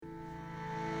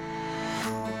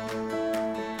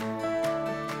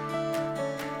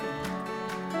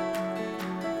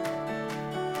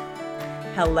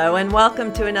Hello and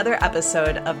welcome to another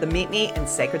episode of the Meet Me in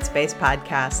Sacred Space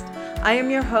podcast. I am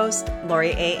your host,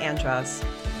 Lori A. Andros.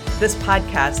 This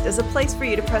podcast is a place for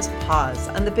you to press pause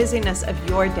on the busyness of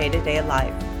your day-to-day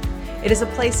life. It is a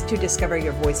place to discover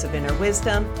your voice of inner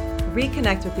wisdom,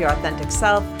 reconnect with your authentic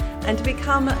self, and to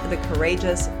become the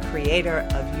courageous creator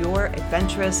of your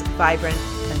adventurous, vibrant,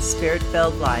 and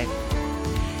spirit-filled life.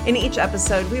 In each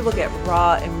episode, we will get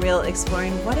raw and real,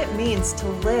 exploring what it means to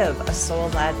live a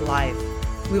soul-led life.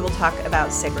 We will talk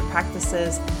about sacred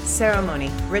practices,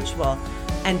 ceremony, ritual,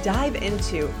 and dive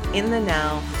into in the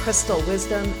now, crystal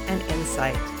wisdom and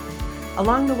insight.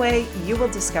 Along the way, you will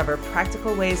discover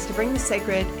practical ways to bring the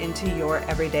sacred into your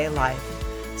everyday life.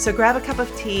 So grab a cup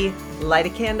of tea, light a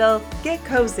candle, get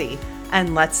cozy,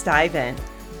 and let's dive in.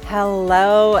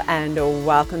 Hello and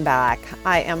welcome back.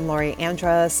 I am Lori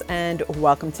Andros, and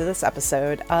welcome to this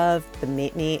episode of the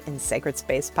Meet Me in Sacred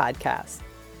Space podcast.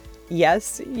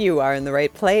 Yes, you are in the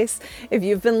right place. If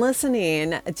you've been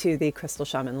listening to the Crystal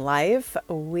Shaman Life,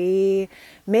 we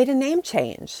made a name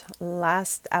change.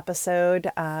 Last episode,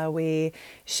 we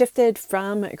shifted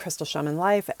from Crystal Shaman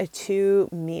Life to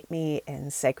Meet Me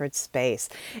in Sacred Space.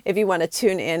 If you want to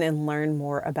tune in and learn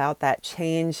more about that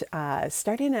change,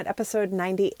 starting at episode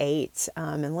 98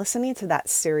 and listening to that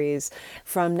series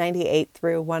from 98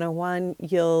 through 101,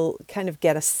 you'll kind of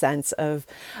get a sense of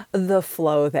the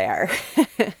flow there.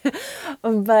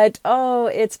 But,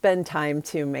 it's been time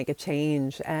to make a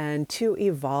change and to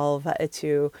evolve,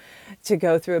 to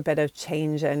go through a bit of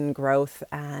change and growth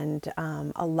and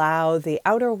allow the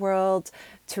outer world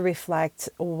to reflect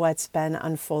what's been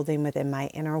unfolding within my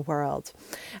inner world.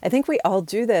 I think we all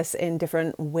do this in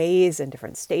different ways, in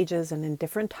different stages, and in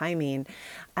different timing.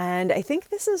 And I think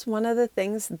this is one of the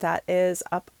things that is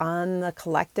up on the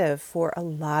collective for a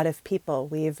lot of people.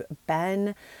 We've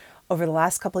been over the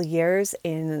last couple of years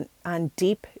on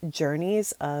deep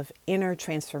journeys of inner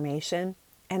transformation,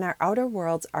 and our outer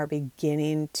worlds are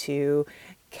beginning to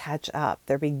catch up.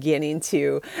 They're beginning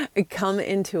to come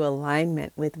into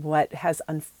alignment with what has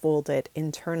unfolded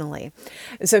internally.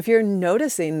 So if you're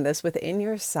noticing this within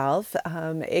yourself,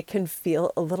 it can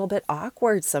feel a little bit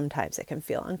awkward sometimes. It can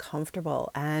feel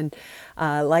uncomfortable, and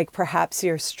like perhaps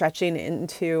you're stretching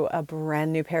into a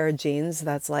brand new pair of jeans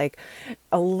that's like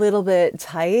a little bit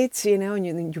tight, and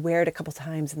you wear it a couple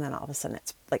times, and then all of a sudden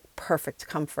it's like perfect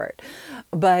comfort.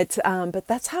 But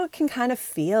that's how it can kind of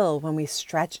feel when we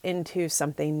stretch into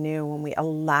something new, when we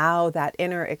allow that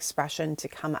inner expression to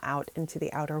come out into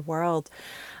the outer world.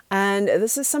 And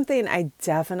this is something I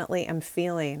definitely am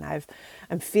feeling.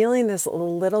 I'm feeling this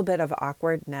little bit of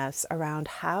awkwardness around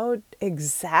how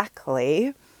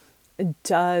exactly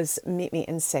does Meet Me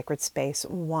in Sacred Space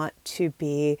want to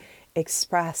be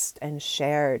expressed and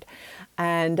shared.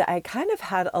 And I kind of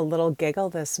had a little giggle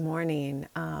this morning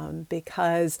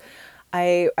because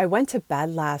I went to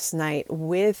bed last night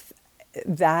with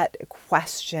that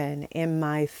question in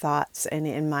my thoughts and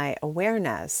in my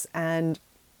awareness. And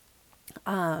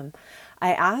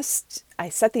I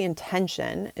set the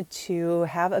intention to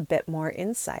have a bit more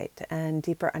insight and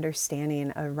deeper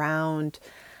understanding around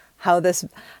how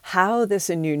this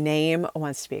new name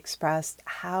wants to be expressed.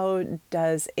 How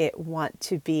does it want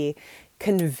to be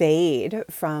conveyed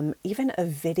from even a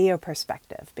video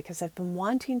perspective? Because I've been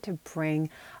wanting to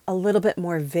bring a little bit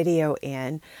more video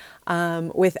in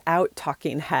without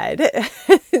talking head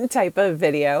type of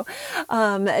video,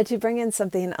 to bring in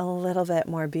something a little bit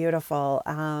more beautiful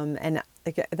and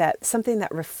that something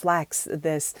that reflects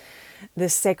this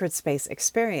sacred space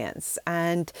experience.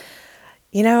 And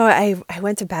I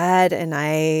went to bed and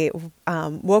I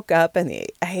woke up and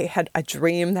I had a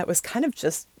dream that was kind of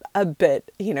just a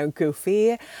bit,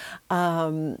 goofy.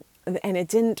 And it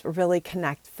didn't really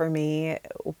connect for me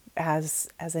as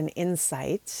an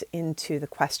insight into the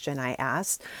question I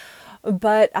asked.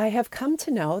 But I have come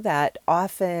to know that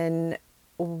often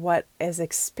what is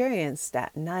experienced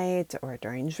at night or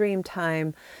during dream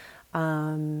time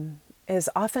is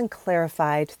often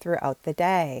clarified throughout the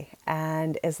day.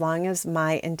 And as long as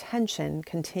my intention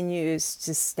continues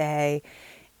to stay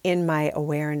in my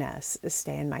awareness,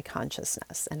 stay in my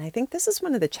consciousness. And I think this is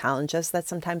one of the challenges that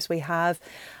sometimes we have.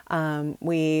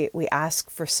 We ask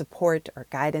for support or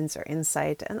guidance or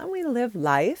insight, and then we live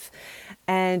life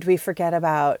and we forget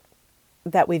about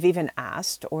that we've even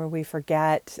asked, or we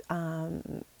forget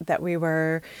that we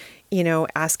were,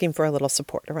 asking for a little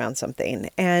support around something.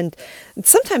 And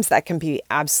sometimes that can be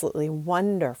absolutely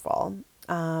wonderful.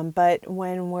 But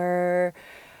when we're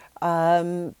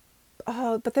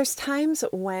But there's times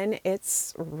when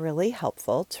it's really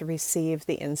helpful to receive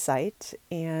the insight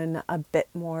in a bit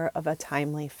more of a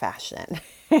timely fashion.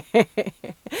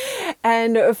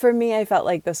 And for me, I felt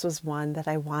like this was one that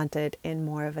I wanted in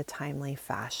more of a timely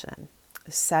fashion.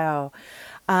 So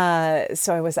I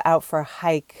was out for a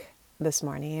hike this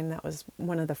morning. That was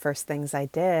one of the first things I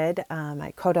did.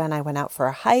 Coda and I went out for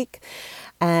a hike,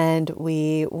 and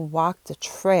we walked a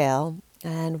trail.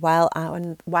 And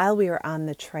while we were on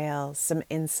the trail, some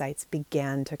insights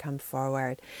began to come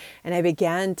forward, and I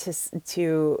began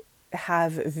to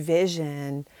have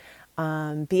vision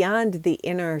beyond the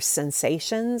inner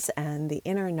sensations and the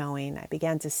inner knowing. I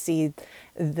began to see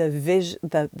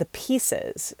the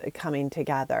pieces coming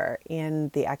together in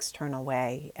the external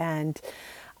way, and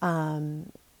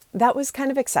that was kind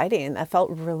of exciting. That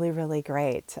felt really, really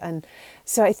great. And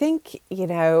so I think,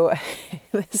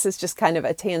 this is just kind of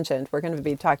a tangent. We're going to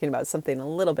be talking about something a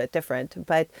little bit different,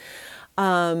 but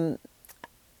I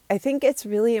think it's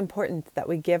really important that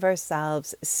we give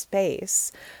ourselves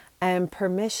space and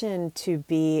permission to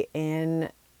be in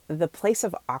the place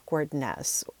of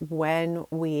awkwardness when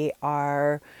we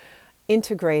are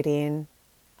integrating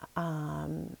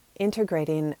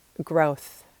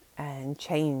growth and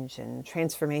change and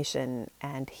transformation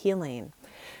and healing,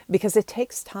 because it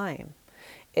takes time.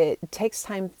 It takes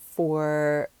time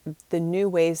for the new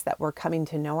ways that we're coming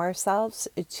to know ourselves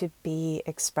to be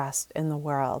expressed in the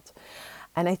world.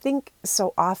 And I think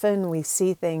so often we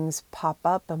see things pop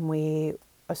up and we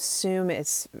assume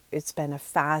it's been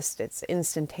it's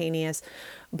instantaneous,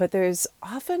 but there's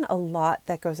often a lot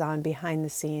that goes on behind the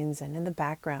scenes and in the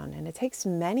background, and it takes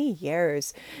many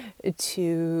years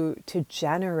to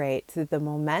generate the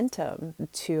momentum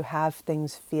to have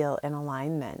things feel in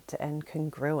alignment and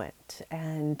congruent,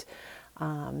 and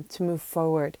to move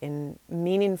forward in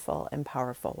meaningful and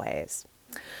powerful ways.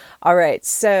 All right,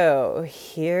 so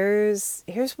here's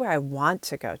where I want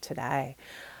to go today.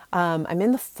 I'm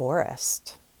in the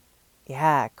forest.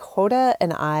 Yeah, Coda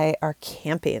and I are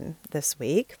camping this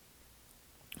week.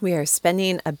 We are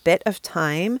spending a bit of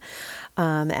time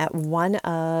at one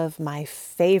of my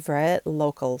favorite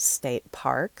local state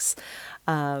parks.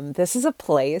 This is a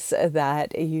place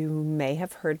that you may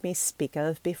have heard me speak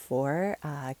of before.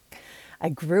 I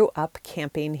grew up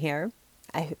camping here.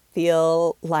 I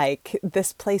feel like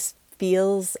this place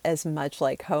feels as much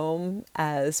like home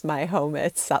as my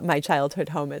childhood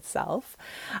home itself.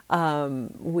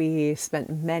 We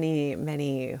spent many,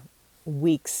 many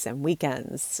weeks and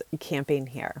weekends camping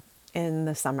here in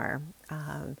the summer.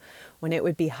 When it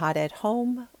would be hot at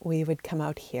home, we would come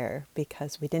out here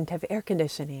because we didn't have air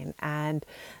conditioning, and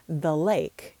the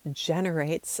lake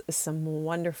generates some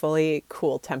wonderfully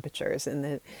cool temperatures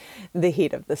in the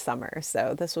heat of the summer.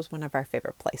 So this was one of our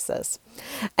favorite places.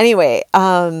 Anyway,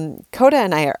 Coda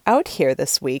and I are out here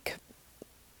this week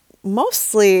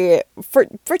mostly for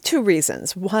two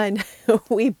reasons. One,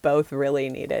 we both really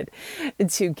needed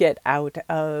to get out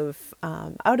of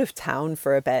town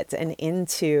for a bit and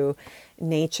into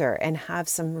nature and have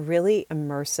some really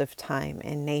immersive time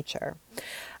in nature.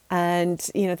 And,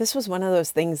 this was one of those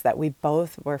things that we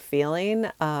both were feeling.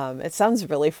 It sounds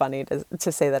really funny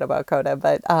to say that about Coda,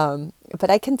 but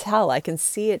I can tell, I can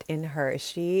see it in her.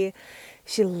 She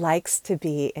likes to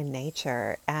be in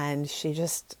nature, and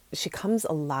she comes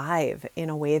alive in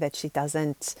a way that she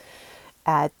doesn't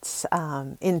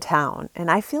in town.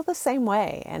 And I feel the same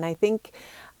way. And I think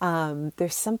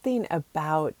there's something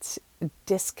about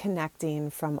disconnecting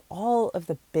from all of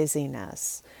the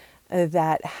busyness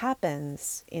that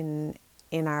happens in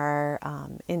our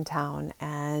in town,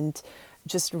 and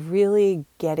just really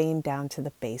getting down to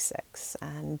the basics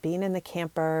and being in the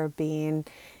camper, being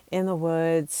in the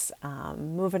woods,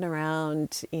 moving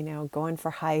around, going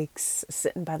for hikes,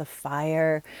 sitting by the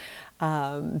fire,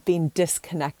 being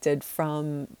disconnected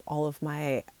from all of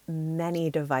my many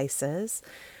devices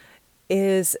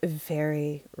is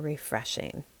very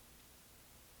refreshing.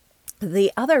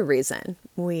 The other reason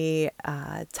we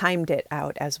timed it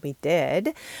out as we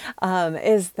did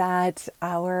is that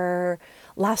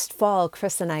last fall,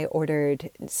 Chris and I ordered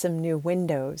some new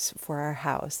windows for our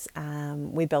house.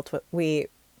 We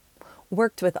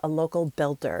worked with a local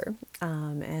builder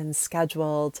and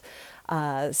scheduled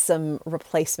some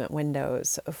replacement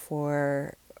windows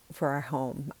for our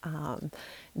home.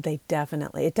 It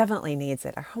definitely needs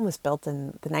it. Our home was built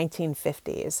in the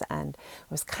 1950s, and it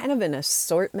was kind of an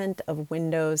assortment of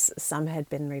windows. Some had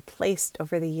been replaced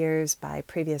over the years by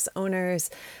previous owners,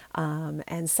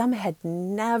 and some had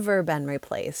never been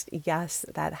replaced. Yes,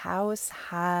 that house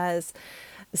has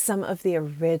some of the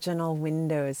original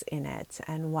windows in it.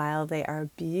 And while they are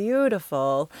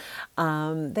beautiful, they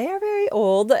are very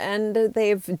old, and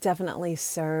they've definitely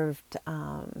served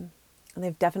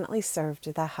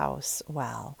the house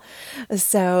well.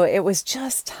 So it was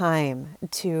just time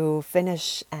to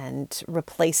finish and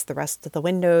replace the rest of the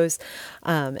windows,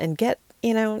 and get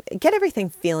everything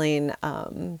feeling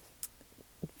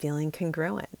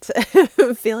congruent,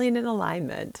 feeling in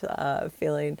alignment,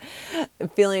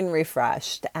 feeling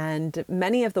refreshed. And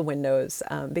many of the windows,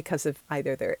 because of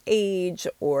either their age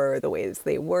or the ways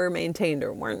they were maintained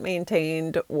or weren't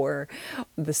maintained, or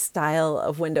the style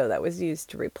of window that was used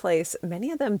to replace,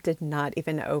 many of them did not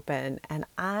even open. And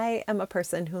I am a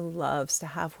person who loves to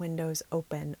have windows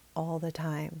open all the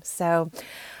time. So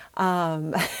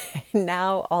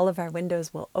now all of our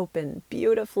windows will open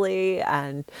beautifully,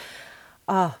 and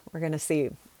we're going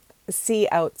to see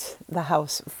out the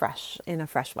house in a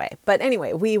fresh way. But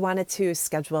anyway, we wanted to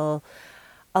schedule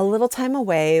a little time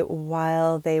away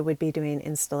while they would be doing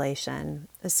installation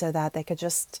so that they could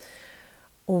just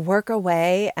work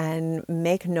away and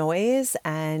make noise,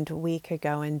 and we could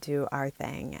go and do our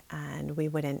thing and we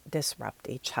wouldn't disrupt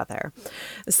each other.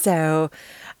 So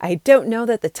I don't know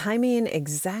that the timing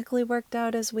exactly worked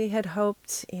out as we had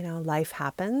hoped. Life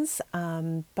happens,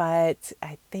 but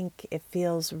I think it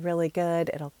feels really good.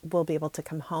 We'll be able to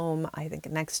come home. I think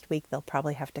next week they'll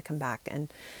probably have to come back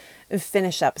and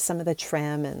finish up some of the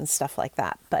trim and stuff like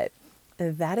that. But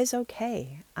that is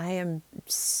okay. I am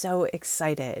so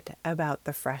excited about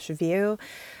the fresh view,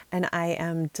 and I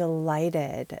am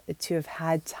delighted to have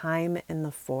had time in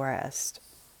the forest.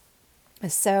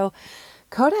 So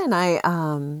Coda and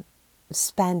I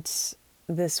spent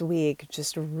this week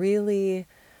just really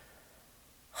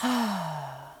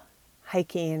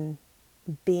hiking,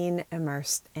 being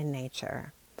immersed in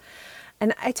nature.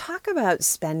 And I talk about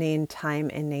spending time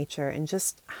in nature and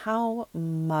just how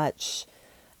much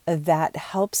that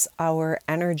helps our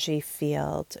energy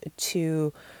field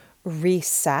to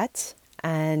reset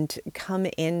and come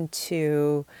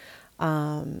into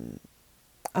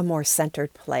a more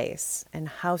centered place, and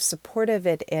how supportive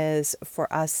it is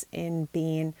for us in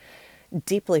being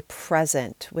deeply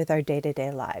present with our day-to-day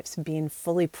lives, being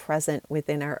fully present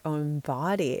within our own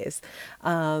bodies,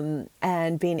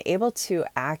 and being able to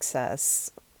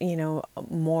access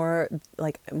more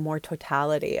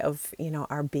totality of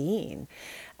our being,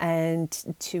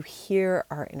 and to hear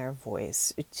our inner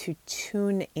voice, to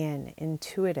tune in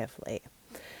intuitively.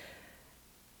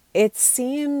 It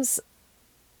seems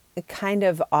kind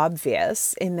of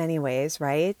obvious in many ways,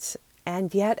 right?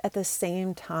 And yet at the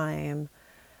same time,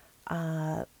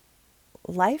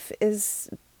 life is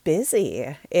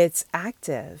busy, it's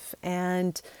active,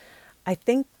 and I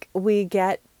think we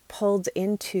get pulled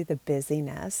into the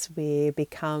busyness. We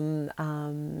become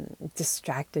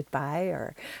distracted by,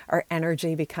 or our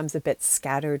energy becomes a bit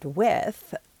scattered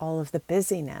with all of the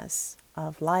busyness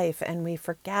of life, and we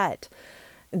forget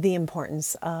the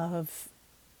importance of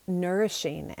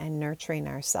nourishing and nurturing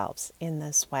ourselves in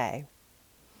this way.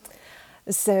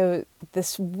 So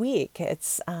this week,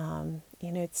 it's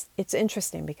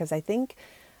interesting because I think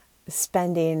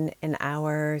spending an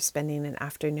hour, spending an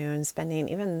afternoon, spending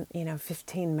even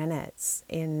 15 minutes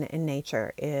in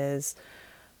nature is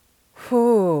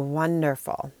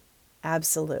wonderful,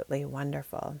 absolutely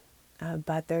wonderful.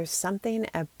 But there's something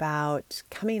about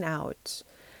coming out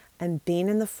and being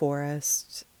in the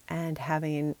forest and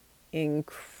having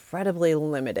incredibly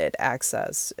limited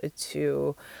access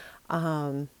to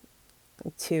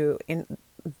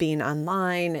being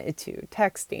online, to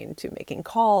texting, to making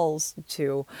calls,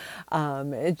 to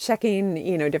checking,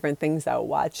 different things out,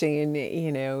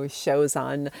 watching, shows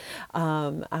on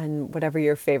whatever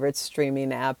your favorite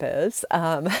streaming app is.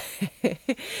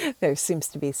 There seems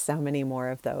to be so many more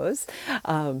of those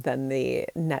than the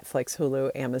Netflix, Hulu,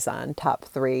 Amazon top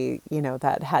three,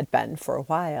 that had been for a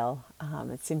while.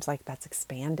 It seems like that's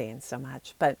expanding so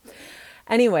much, but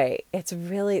anyway,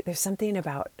 there's something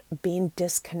about being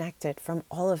disconnected from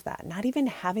all of that, not even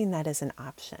having that as an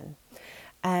option,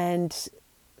 and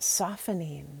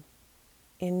softening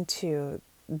into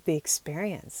the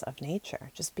experience of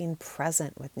nature, just being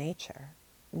present with nature,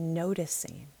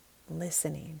 noticing,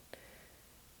 listening,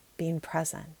 being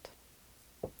present.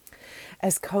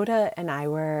 As Coda and I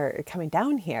were coming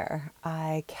down here,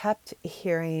 I kept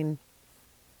hearing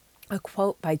a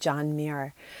quote by John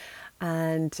Muir.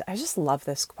 And I just love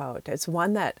this quote. It's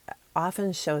one that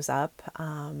often shows up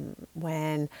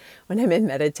when I'm in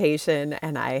meditation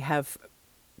and I have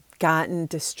gotten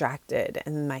distracted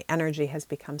and my energy has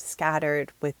become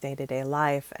scattered with day-to-day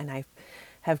life, and I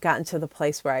have gotten to the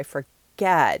place where I forget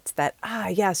forget that,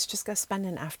 yes, just go spend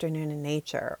an afternoon in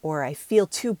nature, or I feel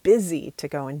too busy to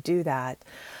go and do that,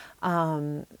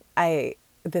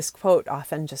 this quote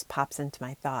often just pops into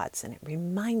my thoughts, and it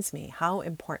reminds me how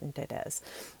important it is.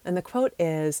 And the quote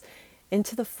is,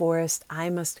 "Into the forest I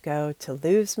must go to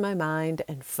lose my mind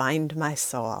and find my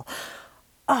soul."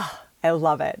 Oh, I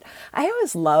love it. I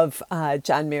always love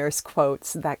John Muir's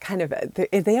quotes that kind of,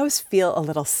 they always feel a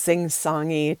little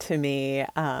sing-songy to me,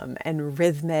 and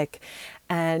rhythmic,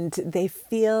 and they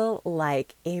feel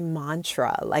like a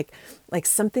mantra, like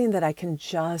something that I can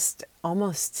just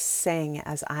almost sing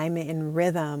as I'm in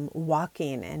rhythm,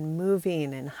 walking and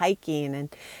moving and hiking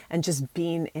and just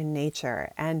being in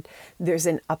nature. And there's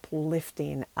an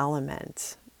uplifting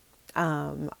element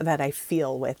that I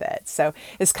feel with it. So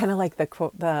it's kind of like the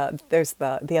quote, there's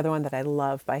the other one that I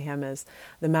love by him is,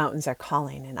 "The mountains are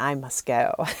calling and I must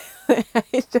go."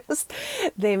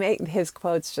 His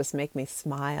quotes just make me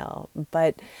smile.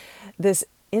 But this,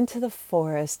 "Into the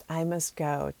forest I must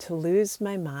go to lose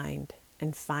my mind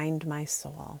and find my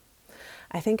soul."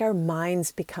 I think our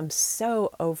minds become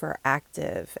so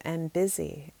overactive and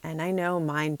busy, and I know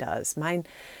mine does. Mine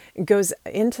goes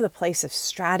into the place of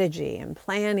strategy and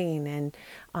planning and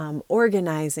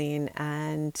organizing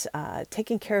and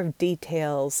taking care of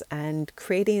details and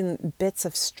creating bits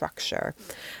of structure.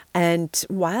 And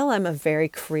while I'm a very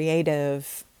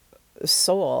creative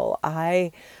soul,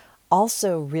 I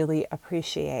also really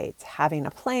appreciate having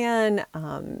a plan,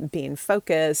 being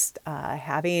focused,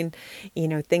 having,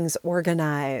 things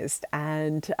organized.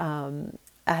 And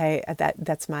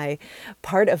that's my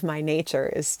part of my nature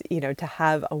is, to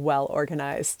have a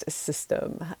well-organized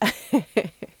system.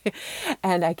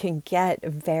 And I can get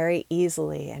very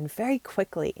easily and very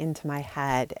quickly into my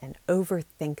head and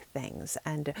overthink things.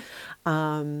 And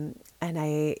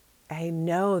I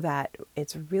know that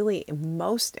it's really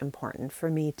most important for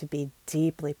me to be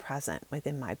deeply present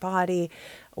within my body,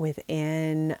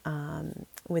 within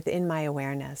my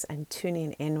awareness, and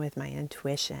tuning in with my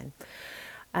intuition,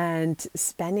 and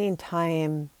spending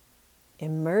time,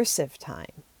 immersive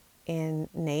time, in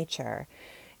nature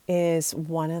is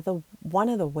one of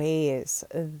the ways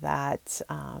that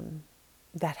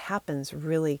that happens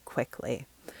really quickly.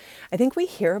 I think we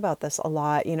hear about this a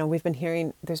lot. We've been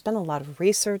hearing, there's been a lot of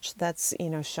research that's,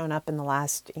 shown up in the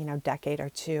last, decade or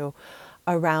two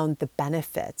around the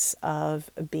benefits of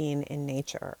being in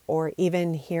nature, or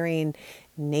even hearing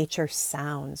nature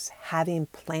sounds, having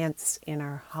plants in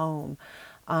our home,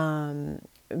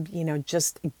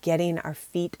 just getting our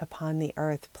feet upon the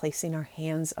earth, placing our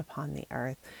hands upon the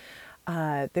earth.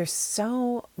 There's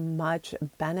so much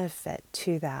benefit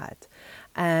to that.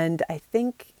 And I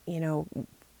think,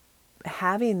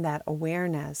 having that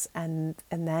awareness and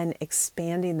then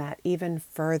expanding that even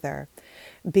further,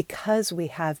 because we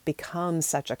have become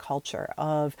such a culture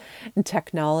of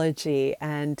technology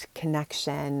and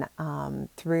connection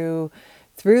through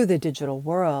the digital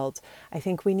world, I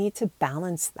think we need to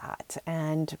balance that.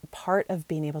 And part of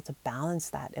being able to balance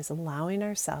that is allowing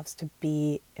ourselves to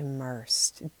be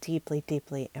immersed, deeply,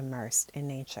 deeply immersed in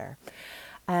nature.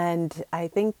 And I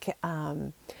think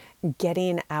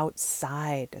getting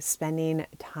outside, spending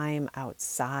time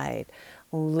outside,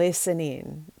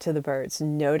 listening to the birds,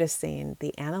 noticing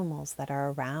the animals that are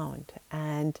around,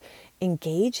 and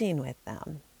engaging with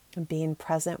them, being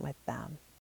present with them.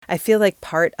 I feel like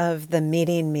part of the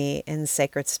meeting me in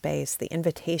sacred space, the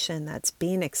invitation that's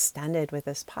being extended with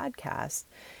this podcast,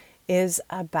 is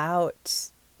about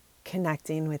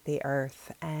connecting with the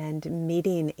earth and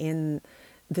meeting in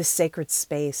the sacred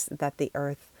space that the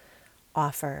earth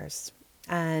offers.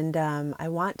 And I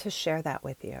want to share that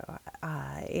with you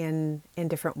in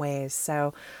different ways.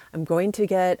 So I'm going to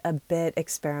get a bit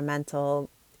experimental.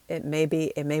 It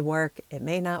may work, it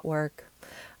may not work,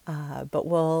 but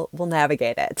we'll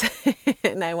navigate it.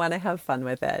 And I want to have fun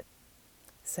with it.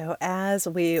 So as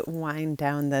we wind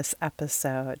down this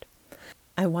episode,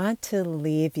 I want to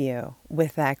leave you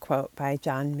with that quote by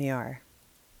John Muir.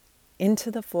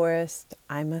 "Into the forest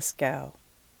I must go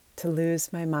to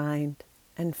lose my mind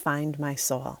and find my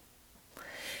soul."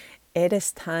 It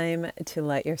is time to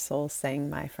let your soul sing,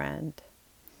 my friend.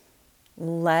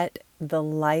 Let the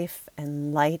life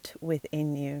and light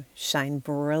within you shine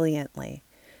brilliantly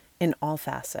in all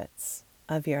facets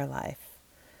of your life.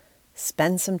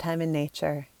 Spend some time in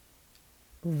nature.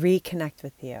 Reconnect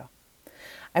with you.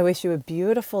 I wish you a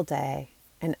beautiful day,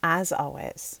 and as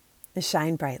always,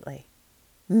 shine brightly.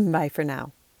 Bye for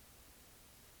now.